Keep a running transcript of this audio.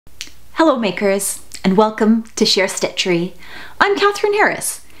Hello makers, and welcome to Share Stitchery. I'm Catherine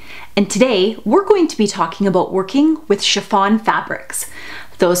Harris, and today we're going to be talking about working with chiffon fabrics.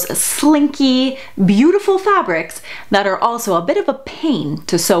 Those slinky, beautiful fabrics that are also a bit of a pain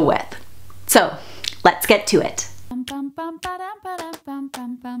to sew with. So, let's get to it.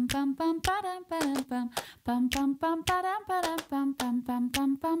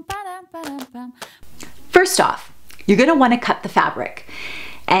 First off, you're going to want to cut the fabric.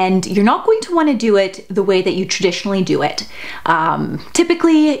 And you're not going to want to do it the way that you traditionally do it.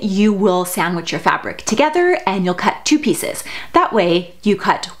 Typically, you will sandwich your fabric together and you'll cut two pieces. That way, you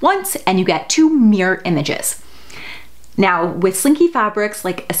cut once and you get two mirror images. Now, with slinky fabrics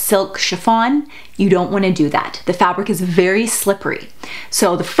like a silk chiffon, you don't want to do that. The fabric is very slippery.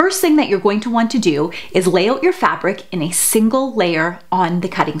 So the first thing that you're going to want to do is lay out your fabric in a single layer on the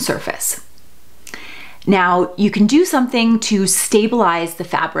cutting surface. Now, you can do something to stabilize the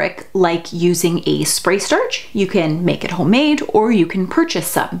fabric, like using a spray starch. You can make it homemade or you can purchase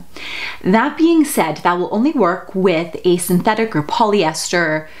some. That being said, that will only work with a synthetic or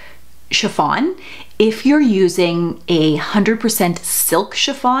polyester chiffon. If you're using a 100% silk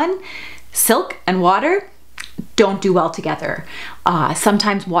chiffon, silk and water don't do well together.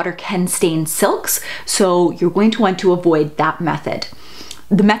 Sometimes water can stain silks, so you're going to want to avoid that method.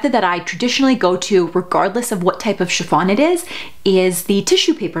 The method that I traditionally go to, regardless of what type of chiffon it is the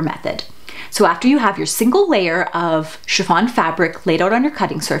tissue paper method. So after you have your single layer of chiffon fabric laid out on your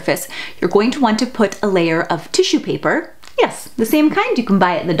cutting surface, you're going to want to put a layer of tissue paper, yes, the same kind you can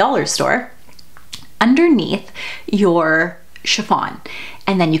buy at the dollar store, underneath your chiffon,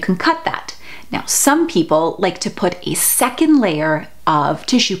 and then you can cut that. Now, some people like to put a second layer of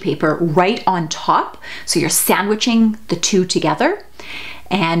tissue paper right on top, so you're sandwiching the two together.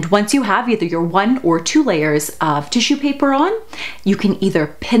 And once you have either your one or two layers of tissue paper on, you can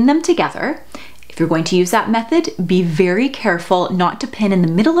either pin them together. If you're going to use that method, be very careful not to pin in the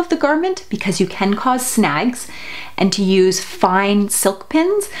middle of the garment because you can cause snags, and to use fine silk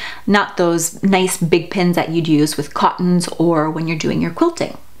pins, not those nice big pins that you'd use with cottons or when you're doing your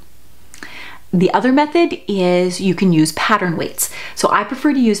quilting. The other method is you can use pattern weights. So I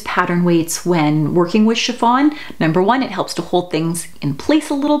prefer to use pattern weights when working with chiffon. Number one, it helps to hold things in place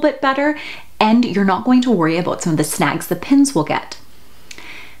a little bit better, and you're not going to worry about some of the snags the pins will get.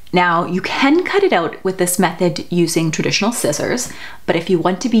 Now, you can cut it out with this method using traditional scissors, but if you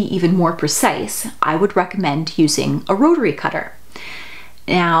want to be even more precise, I would recommend using a rotary cutter.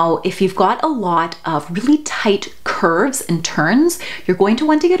 Now, if you've got a lot of really tight curves and turns, you're going to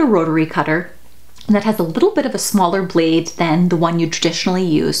want to get a rotary cutter that has a little bit of a smaller blade than the one you traditionally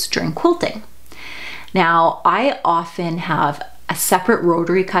use during quilting. Now, I often have a separate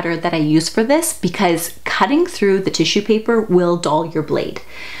rotary cutter that I use for this because cutting through the tissue paper will dull your blade.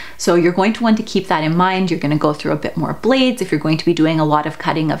 So you're going to want to keep that in mind. You're going to go through a bit more blades if you're going to be doing a lot of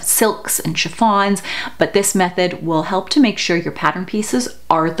cutting of silks and chiffons, but this method will help to make sure your pattern pieces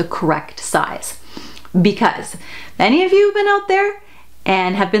are the correct size. Because many of you have been out there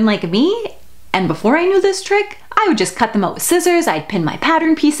and have been like me, and before I knew this trick, I would just cut them out with scissors, I'd pin my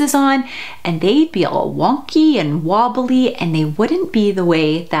pattern pieces on, and they'd be all wonky and wobbly, and they wouldn't be the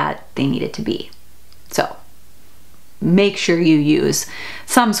way that they needed to be. So make sure you use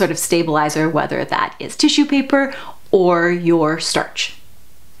some sort of stabilizer, whether that is tissue paper or your starch.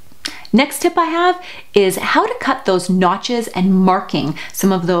 Next tip I have is how to cut those notches and marking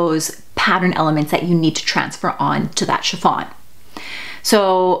some of those pattern elements that you need to transfer on to that chiffon.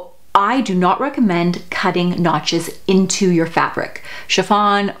 So I do not recommend cutting notches into your fabric.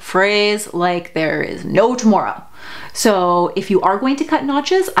 Chiffon frays like there is no tomorrow. So if you are going to cut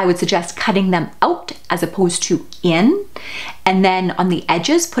notches, I would suggest cutting them out as opposed to in, and then on the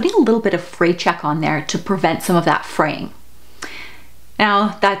edges, putting a little bit of fray check on there to prevent some of that fraying.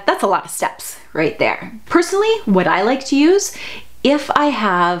 Now that's a lot of steps right there. Personally, what I like to use, if I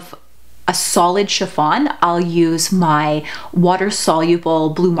have a solid chiffon, I'll use my water-soluble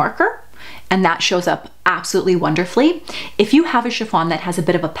blue marker, and that shows up absolutely wonderfully. If you have a chiffon that has a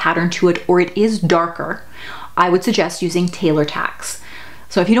bit of a pattern to it or it is darker, I would suggest using tailor tacks.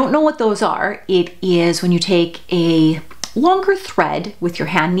 So if you don't know what those are, it is when you take a longer thread with your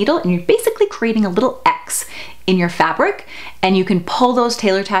hand needle and you're basically creating a little X in your fabric, and you can pull those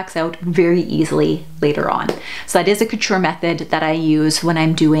tailor tacks out very easily later on. So that is a couture method that I use when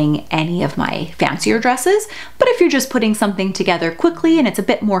I'm doing any of my fancier dresses, but if you're just putting something together quickly and it's a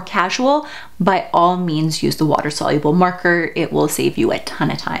bit more casual, by all means use the water-soluble marker. It will save you a ton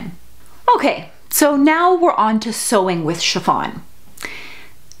of time. Okay, so now we're on to sewing with chiffon.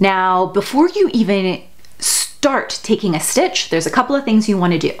 Now, before you even start taking a stitch, there's a couple of things you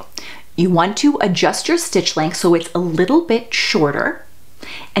want to do. You want to adjust your stitch length so it's a little bit shorter,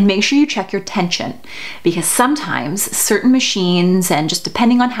 and make sure you check your tension, because sometimes certain machines, and just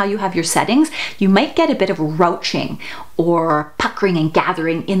depending on how you have your settings, you might get a bit of rouching or puckering and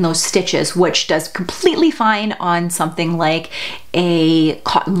gathering in those stitches, which does completely fine on something like a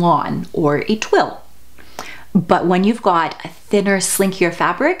cotton lawn or a twill. But when you've got a thinner, slinkier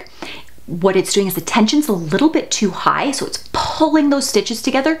fabric, what it's doing is the tension's a little bit too high, so it's pulling those stitches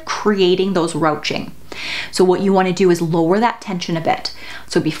together, creating those rouching. So what you want to do is lower that tension a bit.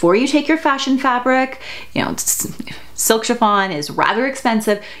 So before you take your fashion fabric, you know, silk chiffon is rather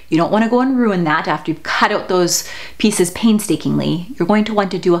expensive. You don't want to go and ruin that after you've cut out those pieces painstakingly. You're going to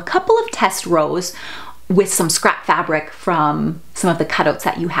want to do a couple of test rows with some scrap fabric from some of the cutouts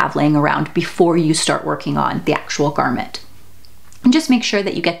that you have laying around before you start working on the actual garment. And just make sure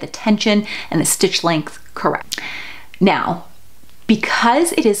that you get the tension and the stitch length correct. Now,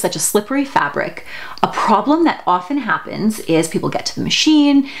 because it is such a slippery fabric, a problem that often happens is people get to the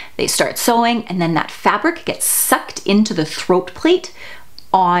machine, they start sewing, and then that fabric gets sucked into the throat plate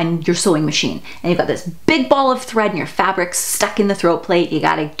on your sewing machine. And you've got this big ball of thread and your fabric's stuck in the throat plate. You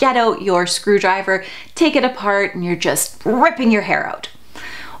gotta get out your screwdriver, take it apart, and you're just ripping your hair out. Well,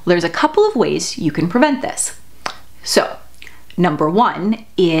 there's a couple of ways you can prevent this. So, number one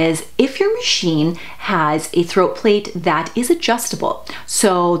is if your machine has a throat plate that is adjustable.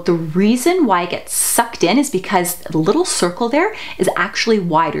 So the reason why it gets sucked in is because the little circle there is actually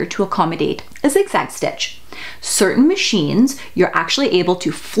wider to accommodate a zigzag stitch. Certain machines, you're actually able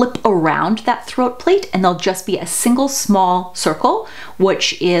to flip around that throat plate and there'll just be a single small circle,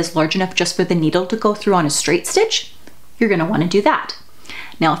 which is large enough just for the needle to go through on a straight stitch. You're gonna wanna do that.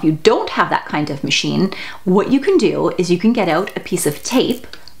 Now, if you don't have that kind of machine, what you can do is you can get out a piece of tape,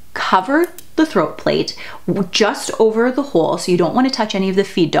 cover the throat plate just over the hole, so you don't want to touch any of the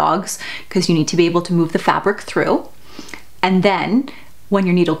feed dogs because you need to be able to move the fabric through. And then when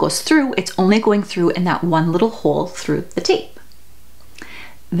your needle goes through, it's only going through in that one little hole through the tape.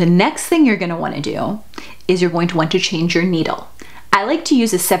 The next thing you're going to want to do is you're going to want to change your needle. I like to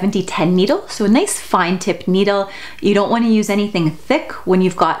use a 70-10 needle, so a nice fine tip needle. You don't want to use anything thick when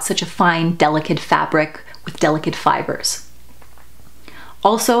you've got such a fine, delicate fabric with delicate fibers.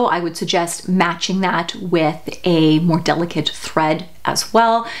 Also, I would suggest matching that with a more delicate thread as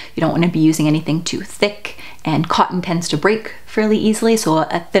well. You don't want to be using anything too thick, and cotton tends to break fairly easily, so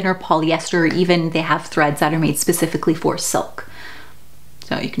a thinner polyester, or even they have threads that are made specifically for silk.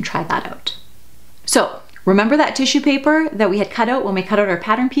 So you can try that out. So, remember that tissue paper that we had cut out when we cut out our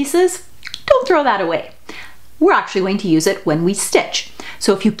pattern pieces? Don't throw that away. We're actually going to use it when we stitch.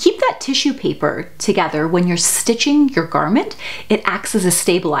 So if you keep that tissue paper together when you're stitching your garment, it acts as a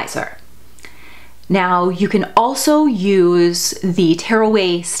stabilizer. Now, you can also use the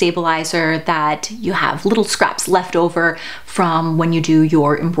tearaway stabilizer that you have little scraps left over from when you do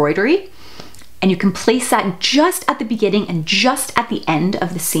your embroidery. And you can place that just at the beginning and just at the end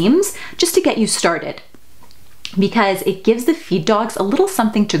of the seams, just to get you started, because it gives the feed dogs a little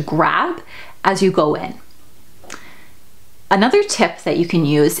something to grab as you go in. Another tip that you can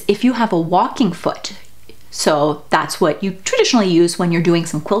use if you have a walking foot, so that's what you traditionally use when you're doing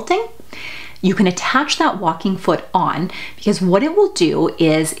some quilting, you can attach that walking foot on, because what it will do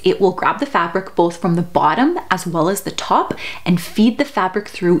is it will grab the fabric both from the bottom as well as the top and feed the fabric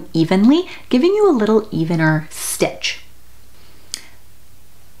through evenly, giving you a little evener stitch.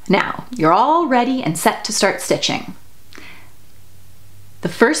 Now, you're all ready and set to start stitching. The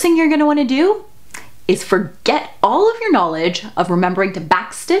first thing you're going to want to do is forget all of your knowledge of remembering to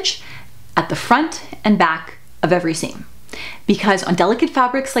backstitch at the front and back of every seam. Because on delicate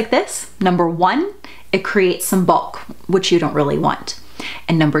fabrics like this, number one, it creates some bulk, which you don't really want.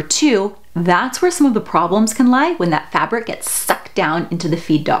 And number two, that's where some of the problems can lie when that fabric gets sucked down into the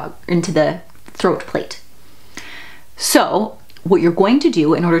feed dog, into the throat plate. So what you're going to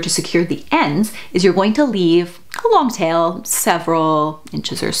do in order to secure the ends is you're going to leave a long tail, several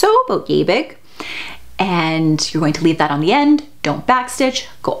inches or so, about yay big, and you're going to leave that on the end. Don't backstitch,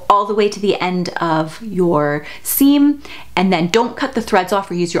 go all the way to the end of your seam, and then don't cut the threads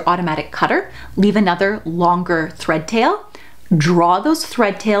off or use your automatic cutter. Leave another longer thread tail, draw those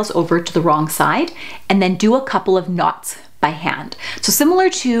thread tails over to the wrong side, and then do a couple of knots by hand. So similar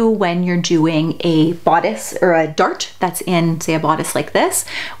to when you're doing a bodice or a dart that's in, say, a bodice like this,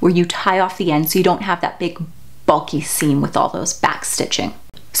 where you tie off the end so you don't have that big bulky seam with all those back stitching.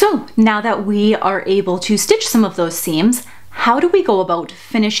 So now that we are able to stitch some of those seams, how do we go about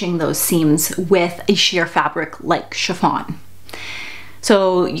finishing those seams with a sheer fabric like chiffon?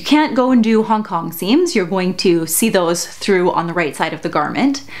 So you can't go and do Hong Kong seams. You're going to see those through on the right side of the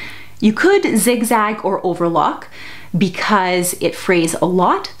garment. You could zigzag or overlock because it frays a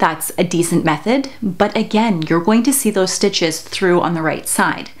lot. That's a decent method, but again, you're going to see those stitches through on the right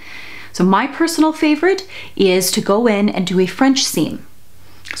side. So my personal favorite is to go in and do a French seam.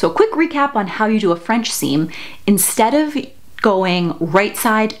 So a quick recap on how you do a French seam. Instead of going right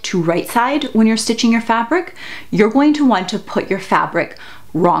side to right side when you're stitching your fabric, you're going to want to put your fabric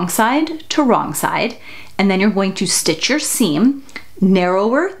wrong side to wrong side, and then you're going to stitch your seam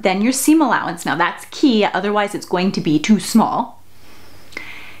narrower than your seam allowance. Now that's key, otherwise it's going to be too small.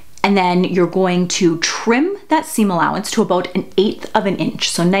 And then you're going to trim that seam allowance to about 1/8 of an inch,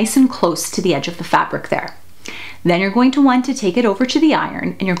 so nice and close to the edge of the fabric there. Then you're going to want to take it over to the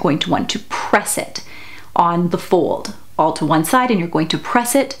iron and you're going to want to press it on the fold, all to one side, and you're going to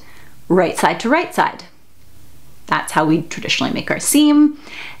press it right side to right side. That's how we traditionally make our seam.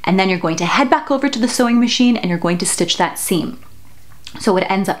 And then you're going to head back over to the sewing machine and you're going to stitch that seam. So what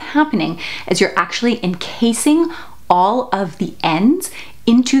ends up happening is you're actually encasing all of the ends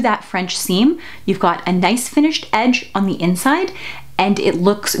into that French seam. You've got a nice finished edge on the inside, and it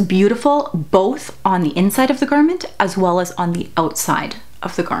looks beautiful both on the inside of the garment as well as on the outside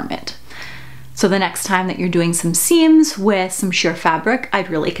of the garment. So the next time that you're doing some seams with some sheer fabric, I'd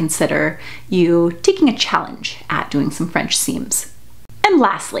really consider you taking a challenge at doing some French seams. And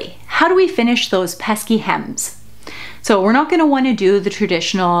lastly, how do we finish those pesky hems? So we're not going to want to do the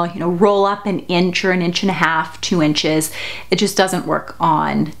traditional, roll up 1 inch or 1.5 inches, 2 inches. It just doesn't work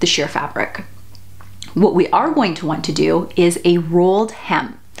on the sheer fabric. What we are going to want to do is a rolled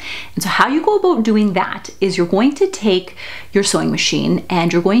hem. And so how you go about doing that is you're going to take your sewing machine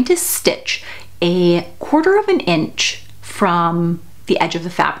and you're going to stitch 1/4 of an inch from the edge of the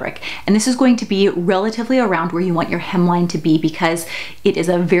fabric. And this is going to be relatively around where you want your hemline to be because it is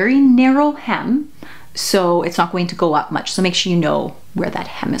a very narrow hem, so it's not going to go up much. So make sure you know where that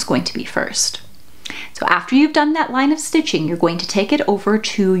hem is going to be first. So after you've done that line of stitching, you're going to take it over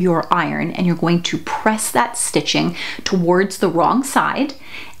to your iron and you're going to press that stitching towards the wrong side.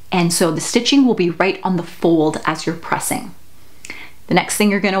 And so the stitching will be right on the fold as you're pressing. The next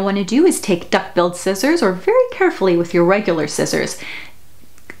thing you're going to want to do is take duck-billed scissors, or very carefully with your regular scissors,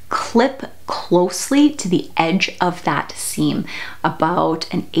 clip closely to the edge of that seam, about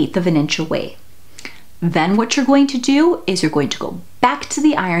 1/8 of an inch away. Then what you're going to do is you're going to go back to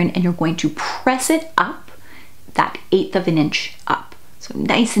the iron and you're going to press it up, that 1/8 of an inch up. So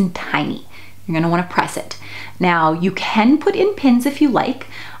nice and tiny. You're going to want to press it. Now you can put in pins if you like.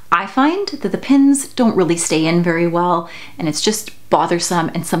 I find that the pins don't really stay in very well and it's just bothersome,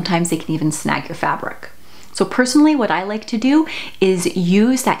 and sometimes they can even snag your fabric. So personally, what I like to do is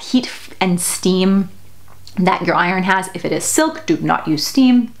use that heat and steam that your iron has. If it is silk, do not use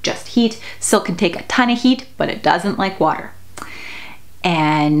steam, just heat. Silk can take a ton of heat, but it doesn't like water.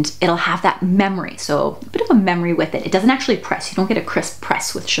 And it'll have that memory, so a bit of a memory with it. It doesn't actually press. You don't get a crisp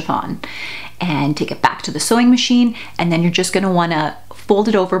press with chiffon. And take it back to the sewing machine, and then you're just gonna wanna fold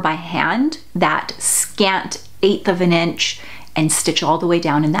it over by hand, that scant 1/8 of an inch, and stitch all the way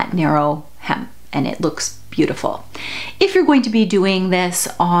down in that narrow hem, and it looks beautiful. If you're going to be doing this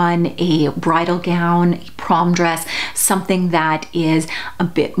on a bridal gown, a prom dress, something that is a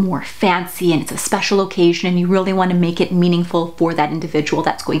bit more fancy and it's a special occasion and you really want to make it meaningful for that individual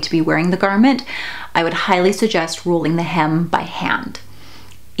that's going to be wearing the garment, I would highly suggest rolling the hem by hand.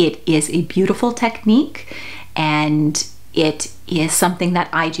 It is a beautiful technique and it is something that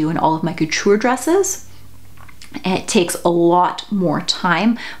I do in all of my couture dresses. It takes a lot more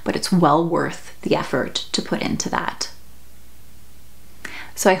time, but it's well worth the effort to put into that.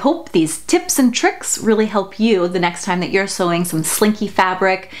 So I hope these tips and tricks really help you the next time that you're sewing some slinky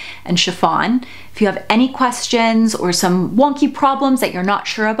fabric and chiffon. If you have any questions or some wonky problems that you're not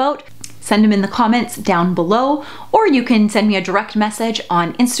sure about, send them in the comments down below, or you can send me a direct message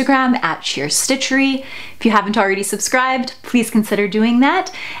on Instagram at Stitchery. If you haven't already subscribed, please consider doing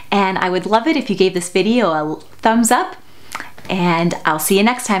that. And I would love it if you gave this video a thumbs up, and I'll see you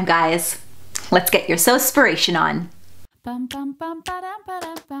next time, guys. Let's get your sewspiration on. Bum bum bum ba dum ba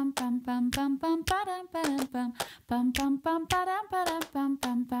dum bum bum bum bum bum ba dum ba dum bum bum bum bum ba dum ba dum bum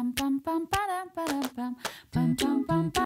bum bum bum bum ba dum ba dum bum bum bum bum.